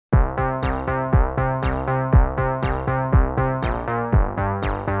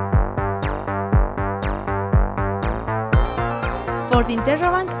For the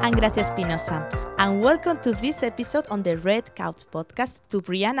Interrobang, I'm Gracia Espinosa, and welcome to this episode on the Red Couch podcast to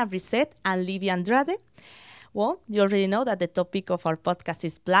Briana Brissett and Livia Andrade. Well, you already know that the topic of our podcast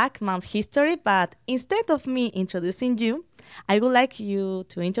is Black Month History, but instead of me introducing you, I would like you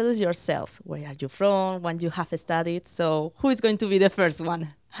to introduce yourselves. Where are you from? What you have studied? So who is going to be the first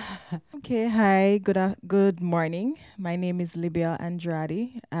one? Okay, hi, good morning. My name is Livia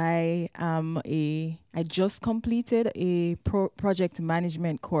Andrade. I just completed a project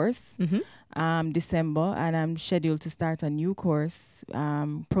management course December, and I'm scheduled to start a new course,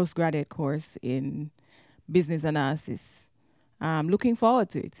 postgraduate course in business analysis. I'm looking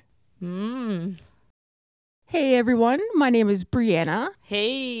forward to it. Hey everyone, my name is Briana.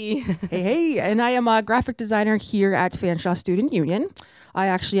 Hey. Hey, and I am a graphic designer here at Fanshawe Student Union. I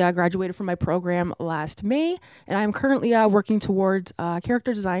actually graduated from my program last May, and I'm currently working towards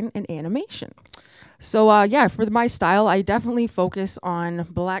character design and animation. So for my style, I definitely focus on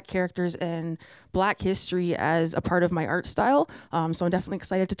Black characters and Black history as a part of my art style. So I'm definitely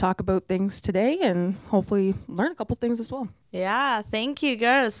excited to talk about things today and hopefully learn a couple things as well. Yeah, thank you,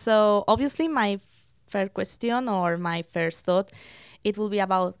 girls. So obviously my first question or my first thought, it will be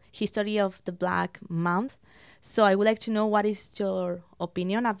about history of the Black Month. So I would like to know what is your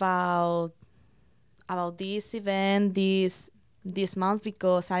opinion about this event, this month,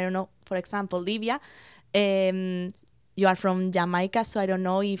 because I don't know, for example, Livia, you are from Jamaica, so I don't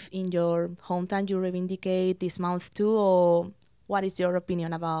know if in your hometown you reivindicate this month too, or what is your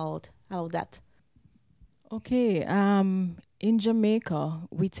opinion about that? Okay, in Jamaica,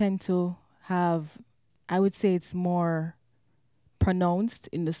 we tend to have, I would say it's more pronounced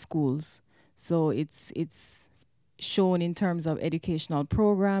in the schools. So it's shown in terms of educational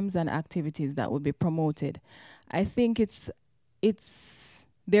programs and activities that would be promoted. I think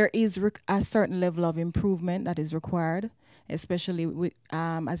there is a certain level of improvement that is required, especially with,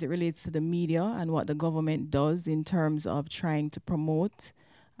 as it relates to the media and what the government does in terms of trying to promote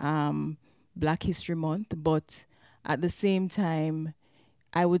Black History Month. But at the same time,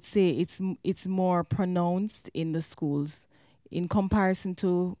 I would say it's more pronounced in the schools in comparison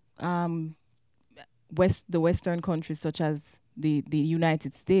to the Western countries such as the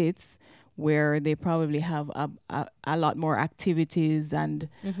United States, where they probably have a lot more activities and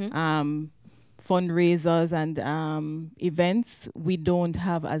fundraisers and events. We don't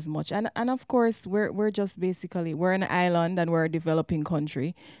have as much, and of course we're just basically we're an island and we're a developing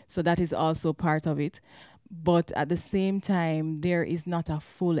country, so that is also part of it. But at the same time, there is not a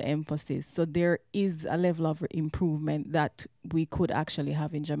full emphasis. So there is a level of improvement that we could actually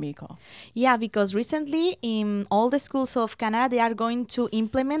have in Jamaica. Yeah, because recently in all the schools of Canada, they are going to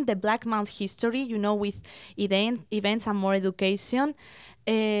implement the Black Month history, with events and more education.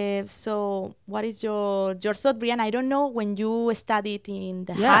 So what is your thought, Brianna? I don't know, when you studied in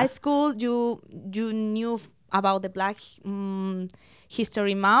the high school, you knew about the Black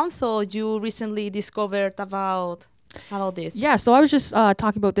History Month, or you recently discovered about this? Yeah, so I was just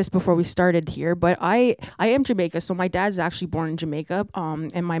talking about this before we started here, but I am Jamaica, so my dad's actually born in Jamaica,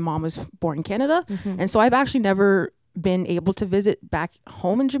 and my mom was born in Canada, and so I've actually never been able to visit back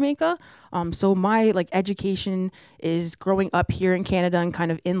home in Jamaica. So my education is growing up here in Canada and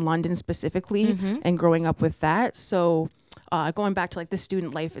kind of in London specifically, and growing up with that. So going back to the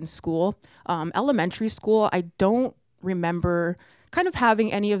student life in school, elementary school, I don't remember kind of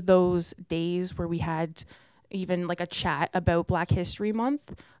having any of those days where we had even a chat about Black History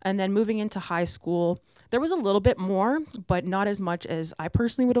Month. And then moving into high school, there was a little bit more, but not as much as I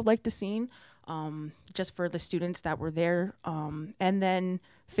personally would have liked to seen, just for the students that were there. And then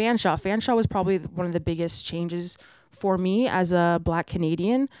Fanshawe was probably one of the biggest changes for me as a Black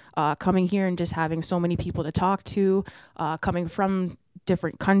Canadian, coming here and just having so many people to talk to, coming from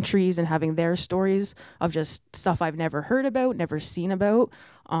different countries and having their stories of just stuff I've never heard about, never seen about.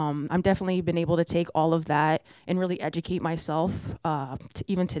 I'm definitely been able to take all of that and really educate myself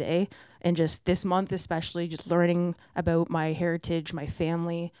even today. And just this month, especially just learning about my heritage, my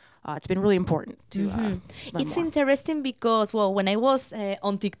family. It's been really important to learn It's more. interesting because, when I was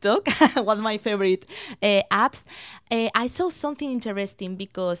on TikTok, one of my favorite apps, I saw something interesting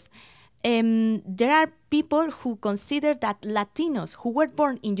because there are people who consider that Latinos who were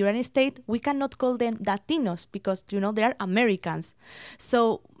born in the United States, we cannot call them Latinos because, they are Americans.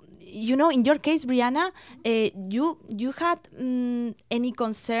 So, in your case, Brianna, you had any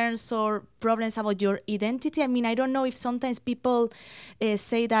concerns or problems about your identity? I mean, I don't know if sometimes people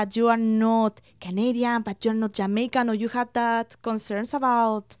say that you are not Canadian, but you're not Jamaican, or you had that concerns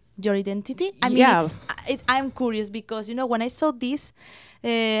about your identity. I mean, Yeah. I'm curious because, when I saw this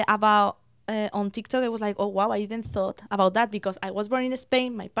about on TikTok, I was like, oh wow, I didn't thought about that because I was born in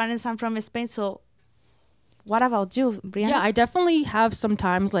Spain. My parents are from Spain. So what about you, Brianna? Yeah, I definitely have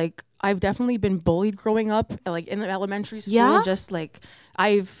sometimes like I've definitely been bullied growing up, like in elementary school. Yeah? Just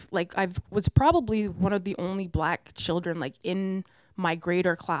I've was probably one of the only black children like in my grade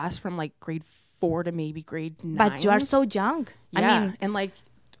or class from like grade 4 to maybe grade 9. But you are so young. Yeah, I mean, and like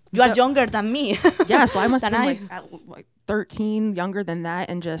you are younger than me. yeah, so I must Than have been I. like at like 13, younger than that,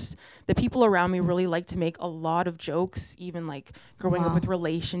 and just the people around me really like to make a lot of jokes, even like growing up Wow. with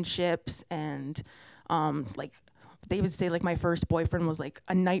relationships and like they would say like my first boyfriend was like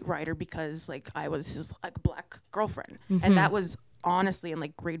a night rider because like I was his like black girlfriend, and that was honestly in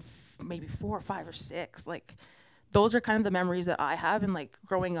like grade maybe 4 or 5 or 6. Like those are kind of the memories that I have, and like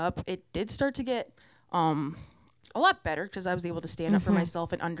growing up, it did start to get a lot better because I was able to stand up for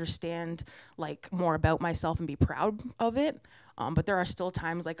myself and understand like more about myself and be proud of it. But there are still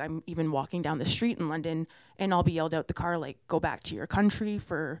times like I'm even walking down the street in London and I'll be yelled out the car like, go back to your country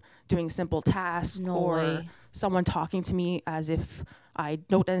for doing simple tasks, No or way. someone talking to me as if I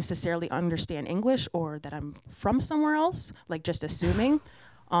don't necessarily understand English or that I'm from somewhere else, like just assuming.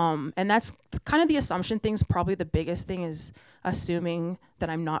 And that's kind of the assumption things. Probably the biggest thing is assuming that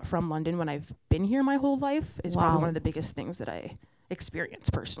I'm not from London when I've been here my whole life is probably Wow. one of the biggest things that I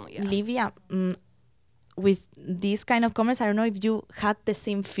experience personally. Yeah. Livia, with these kind of comments, I don't know if you had the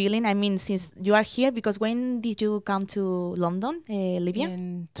same feeling. I mean, since you are here, because when did you come to London, Livia?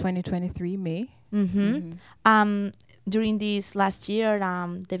 In 2023 May. During this last year,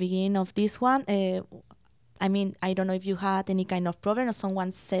 the beginning of this one, I mean, I don't know if you had any kind of problem or someone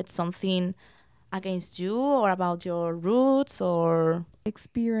said something against you or about your roots or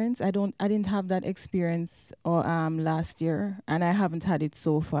Experience, I didn't have that experience last year, and I haven't had it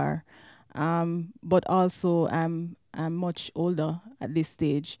so far. But also I'm much older at this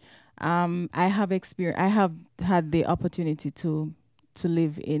stage. I have had the opportunity to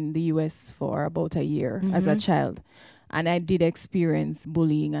live in the US for about a year as a child, and I did experience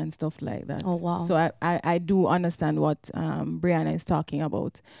bullying and stuff like that. Oh, wow. So I do understand what Brianna is talking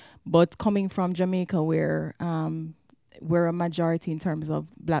about. But coming from Jamaica, where we're a majority in terms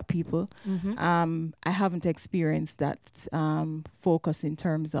of black people, I haven't experienced that focus in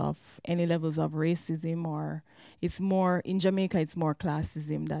terms of any levels of racism, or it's more in Jamaica, it's more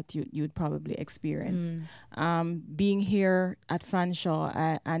classism that you'd probably experience. Being here at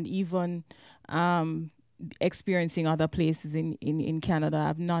Fanshawe and even experiencing other places in Canada,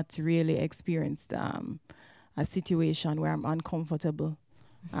 I've not really experienced a situation where I'm uncomfortable.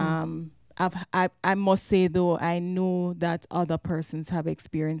 I must say, though, I know that other persons have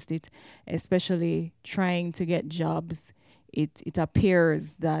experienced it, especially trying to get jobs. It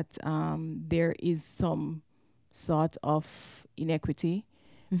appears that there is some sort of inequity,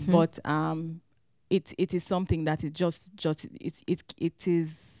 but it is something that it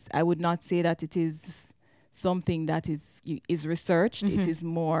is. I would not say that it is something that is researched. It is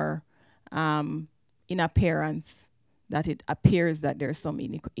more in appearance that it appears that there's some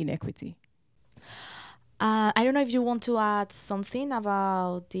inequity. I don't know if you want to add something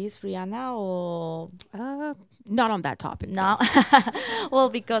about this, Brianna, or Not on that topic. no. Well,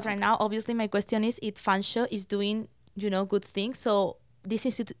 because right now, obviously, my question is if Fanshawe is doing, good things. So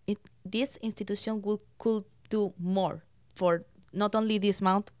this institution could do more for not only this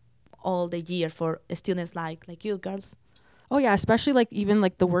month, all the year for students like you girls. Oh yeah, especially like even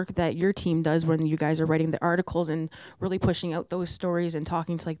like the work that your team does when you guys are writing the articles and really pushing out those stories and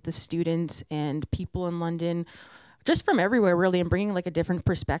talking to like the students and people in London, just from everywhere really, and bringing like a different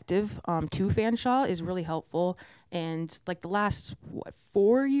perspective to Fanshawe is really helpful. And like the last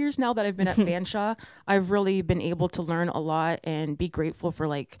 4 years now that I've been at Fanshawe, I've really been able to learn a lot and be grateful for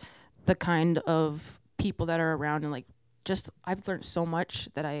like the kind of people that are around, and like just I've learned so much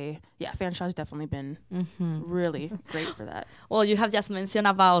that Fanshawe has definitely been really great for that. Well, you have just mentioned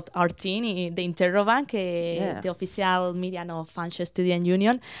about our team, the Interrobang, the official media of Fanshawe Student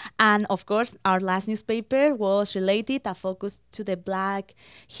Union. And of course, our last newspaper was related, a focus to the Black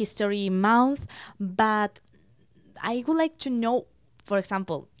History Month. But I would like to know, for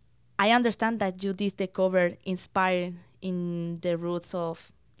example, I understand that you did the cover inspired in the roots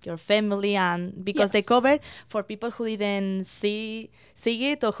of your family, and because the cover, for people who didn't see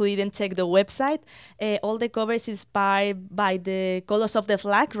it or who didn't check the website, all the covers inspired by the colors of the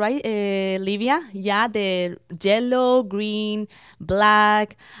flag, right, Livia? Yeah, the yellow, green,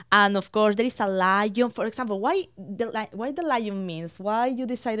 black, and of course there is a lion. For example, why the lion means? Why you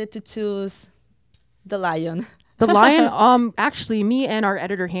decided to choose the lion? The lion, actually, me and our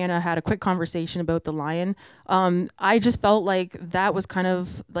editor Hannah had a quick conversation about the lion. I just felt like that was kind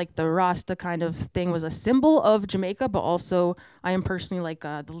of like the Rasta kind of thing was a symbol of Jamaica, but also I am personally like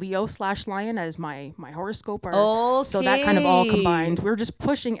the Leo/lion as my horoscope. So that kind of all combined. We were just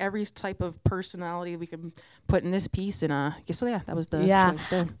pushing every type of personality we could put in this piece, and so yeah, that was the choice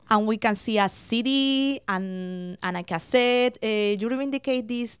there. And we can see a CD and a cassette. You indicate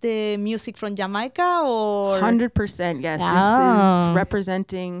this the music from Jamaica or 100%, yes. This is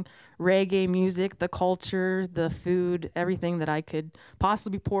representing reggae music, the culture, the food, everything that I could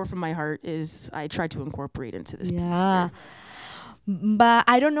possibly pour from my heart I try to incorporate into this piece here. But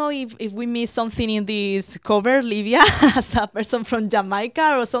I don't know if we missed something in this cover, Livia, as a person from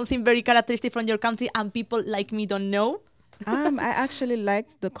Jamaica, or something very characteristic from your country and people like me don't know. I actually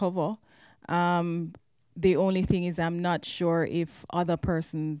liked the cover. The only thing is I'm not sure if other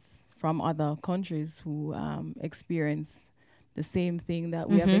persons from other countries who experience the same thing that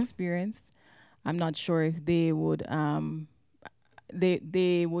we have experienced, I'm not sure if they would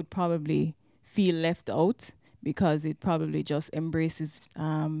they would probably feel left out, because it probably just embraces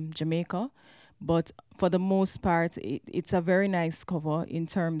Jamaica. But for the most part, it's a very nice cover in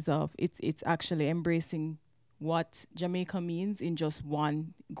terms of it's actually embracing what Jamaica means in just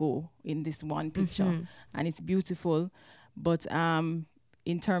one go, in this one picture. And it's beautiful. But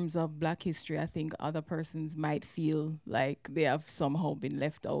in terms of Black history, I think other persons might feel like they have somehow been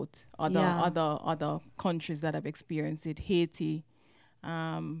left out. Other countries that have experienced it, Haiti,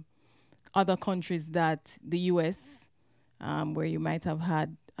 other countries that the US, where you might have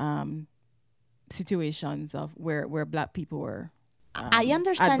had situations of where Black people were I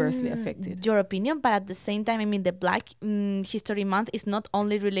understand adversely affected. your opinion, but at the same time, I mean, the Black History Month is not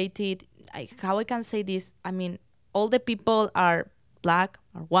only related, how I can say this, I mean, all the people are Black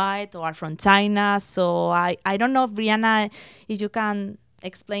or white or are from China, so I don't know, Briana, if you can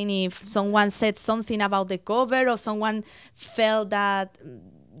explain if someone said something about the cover or someone felt that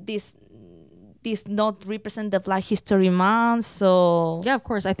this not represent the Black History Month. So yeah, of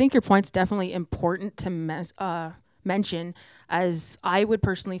course, I think your point's definitely important to mention, as I would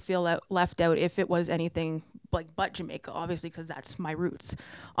personally feel left out if it was anything like but Jamaica, obviously, because that's my roots.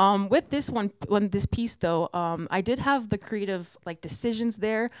 With this this piece though, I did have the creative like decisions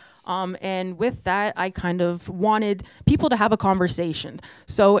there, and with that I kind of wanted people to have a conversation.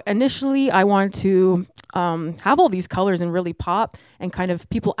 So initially I wanted to have all these colors and really pop, and kind of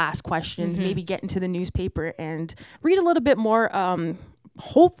people ask questions, maybe get into the newspaper and read a little bit more,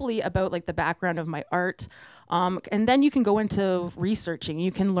 hopefully about like the background of my art. And then you can go into researching.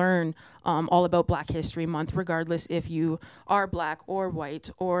 You can learn all about Black History Month, regardless if you are Black or white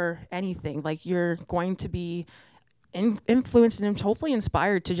or anything. Like, you're going to be influenced and hopefully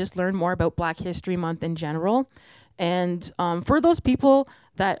inspired to just learn more about Black History Month in general. And for those people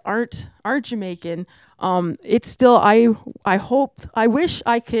that aren't Jamaican, it's still, I wish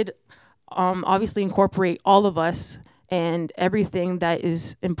I could obviously incorporate all of us and everything that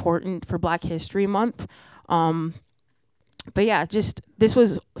is important for Black History Month. But yeah, this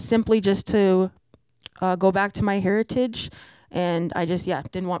was simply just to go back to my heritage, and I just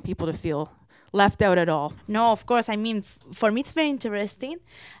didn't want people to feel left out at all. No, of course. I mean, for me it's very interesting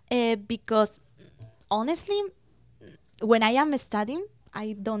because honestly, when I am studying,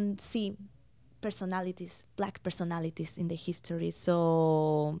 I don't see Black personalities in the history.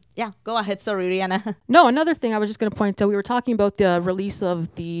 So yeah, go ahead. Sorry, Rihanna. No, another thing I was just going to point out, we were talking about the release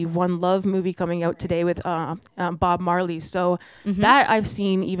of the One Love movie coming out today with Bob Marley. So that I've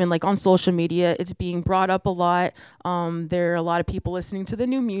seen even like on social media, it's being brought up a lot. There are a lot of people listening to the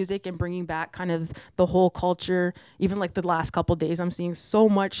new music and bringing back kind of the whole culture. Even like the last couple of days, I'm seeing so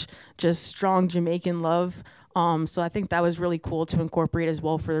much just strong Jamaican love. So I think that was really cool to incorporate as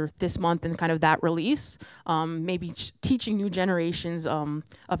well for this month and kind of that release. Maybe teaching new generations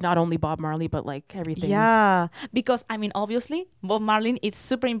of not only Bob Marley, but like everything. Yeah, because I mean, obviously, Bob Marley is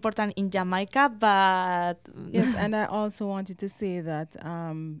super important in Jamaica, but... Yes, and I also wanted to say that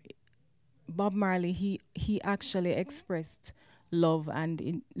Bob Marley, he actually expressed love,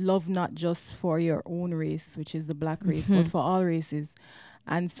 and love not just for your own race, which is the Black race, but for all races.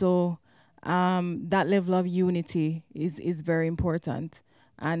 And so... that level of unity is very important,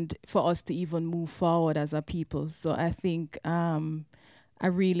 and for us to even move forward as a people. So I think that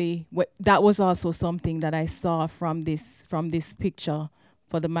was also something that I saw from this picture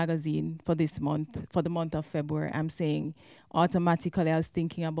for the magazine for this month, for the month of February. I'm saying automatically I was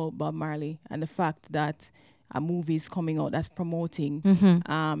thinking about Bob Marley and the fact that a movie is coming out that's promoting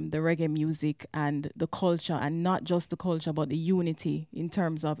the reggae music and the culture, and not just the culture, but the unity in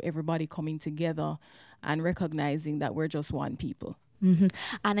terms of everybody coming together and recognizing that we're just one people. Hmm.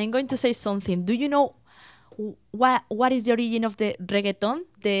 And I'm going to say something. Do you know what is the origin of the reggaeton,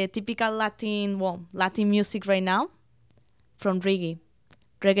 the typical Latin music right now? From reggae.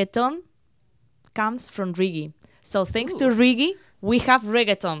 Reggaeton comes from reggae. So thanks to Ooh. reggae, we have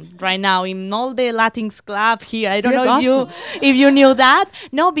reggaeton right now in all the Latinx club here. I See, don't that's know awesome. if you knew that.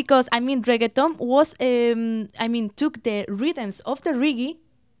 No, because I mean reggaeton was took the rhythms of the reggae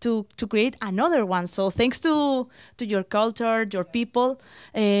to create another one. So thanks to your culture, your people,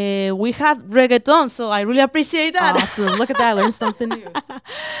 we have reggaeton. So I really appreciate that. Awesome. Look at that. Learn something new.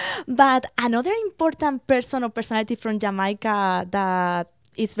 But another important person or personality from Jamaica that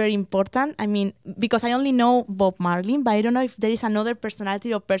is very important. I mean, because I only know Bob Marley, but I don't know if there is another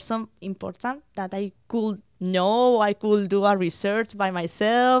personality or person important that I could know. I could do a research by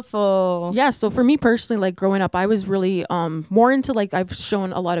myself. Or Yeah, so for me personally, like growing up, I was really more into like I've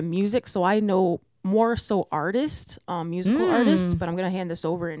shown a lot of music, so I know more so artist, musical artist. But I'm gonna hand this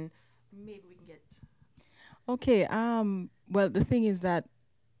over and maybe we can get. Okay. Well, the thing is that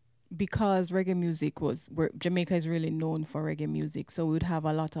because reggae music Jamaica is really known for reggae music, so we would have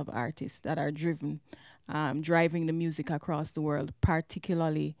a lot of artists that are driving the music across the world,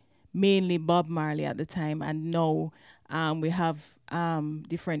 particularly mainly Bob Marley at the time, and now we have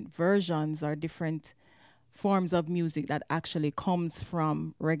different versions or different forms of music that actually comes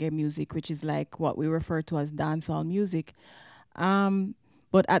from reggae music, which is like what we refer to as dancehall music. Um,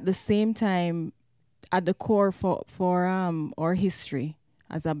 but at the same time, at the core for our history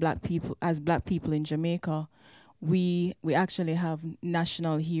as black people in Jamaica, we actually have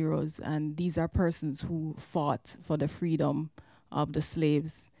national heroes, and these are persons who fought for the freedom of the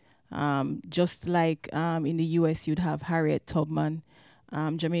slaves. Just like in the U.S., you'd have Harriet Tubman.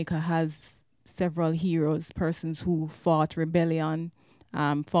 Jamaica has several heroes, persons who fought in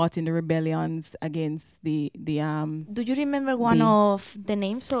the rebellions against the. do you remember one the of the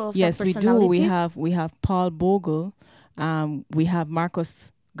names of that Yes, we do. personalities? We have Paul Bogle. We have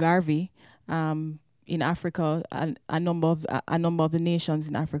Marcus Garvey. In Africa, a number of the nations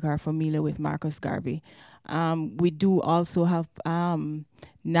in Africa are familiar with Marcus Garvey. We do also have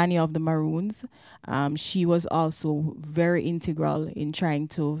Nanny of the Maroons. She was also very integral in trying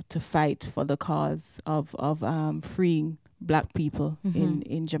to fight for the cause of freeing black people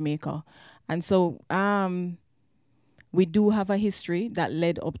in Jamaica. And so we do have a history that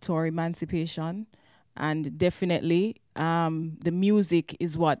led up to our emancipation, and definitely the music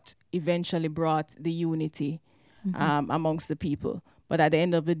is what eventually brought the unity amongst the people. But at the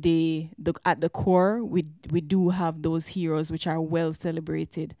end of the day, at the core, we do have those heroes which are well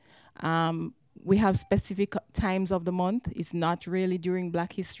celebrated. We have specific times of the month. It's not really during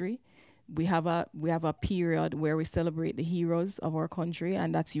Black History. We have a period where we celebrate the heroes of our country,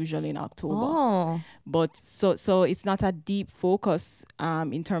 and that's usually in October. Oh. But so it's not a deep focus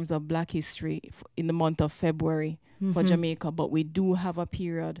in terms of Black history in the month of February for Jamaica, but we do have a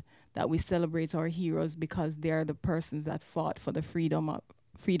period that we celebrate our heroes because they are the persons that fought for the freedom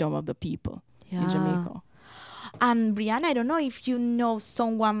of the people in Jamaica. And Brianna, I don't know if you know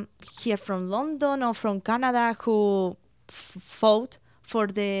someone here from London or from Canada who fought for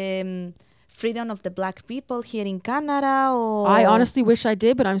the freedom of the black people here in Canada. Or I honestly wish I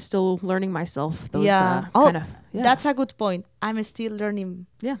did, but I'm still learning myself. Those kind of. Yeah. That's a good point. I'm still learning.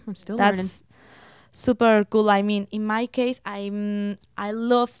 Yeah, I'm still learning. That's super cool. I mean, in my case, I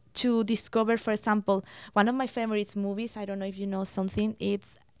love to discover, for example, one of my favorite movies. I don't know if you know something.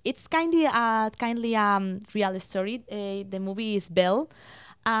 It's kindly real story. The movie is Belle,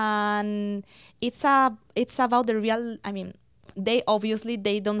 and it's about the real. I mean, they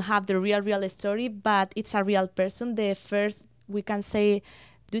don't have the real story, but it's a real person. The first, we can say,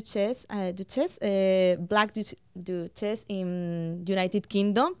 Black Duchess in United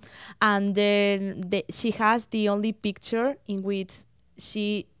Kingdom, and then she has the only picture in which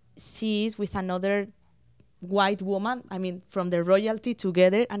she is with another white woman. I mean, from the royalty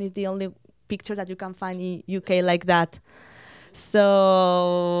together, and it's the only picture that you can find in UK like that.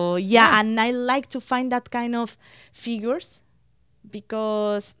 So yeah, and I like to find that kind of figures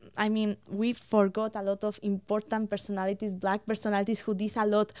because I mean we forgot a lot of important personalities, black personalities who did a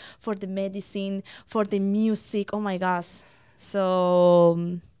lot for the medicine, for the music. Oh my gosh.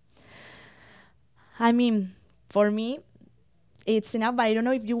 So I mean, for me, it's enough, but I don't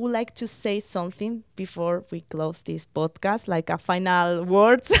know if you would like to say something before we close this podcast, like a final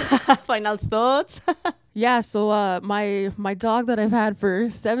words, final thoughts. Yeah, so my dog that I've had for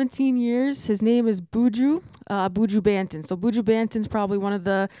 17 years, his name is Buju, Buju Banton. So Buju Banton's probably one of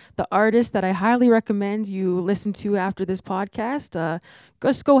the artists that I highly recommend you listen to after this podcast.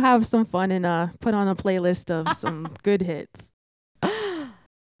 Just go have some fun and put on a playlist of some good hits.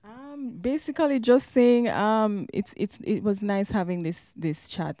 Basically just saying it was nice having this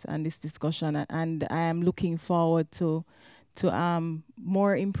chat and this discussion, and I am looking forward to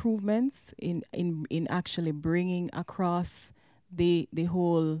more improvements in actually bringing across the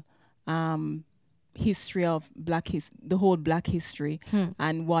whole history of the whole Black history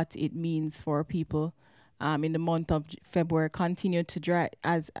and what it means for people in the month of February. Continue to try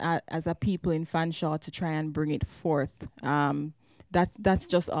as a people in Fanshawe to try and bring it forth. That's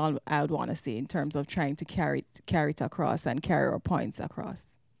just all I would want to say in terms of trying to carry it across and carry our points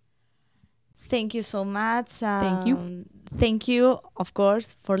across. Thank you so much. Thank you. Thank you, of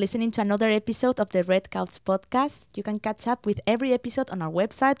course, for listening to another episode of the Red Couch podcast. You can catch up with every episode on our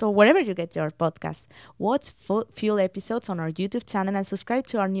website or wherever you get your podcast. Watch full episodes on our YouTube channel and subscribe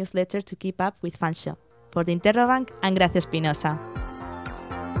to our newsletter to keep up with Fanshawe. For the Interrobang, I'm Gracia Espinosa.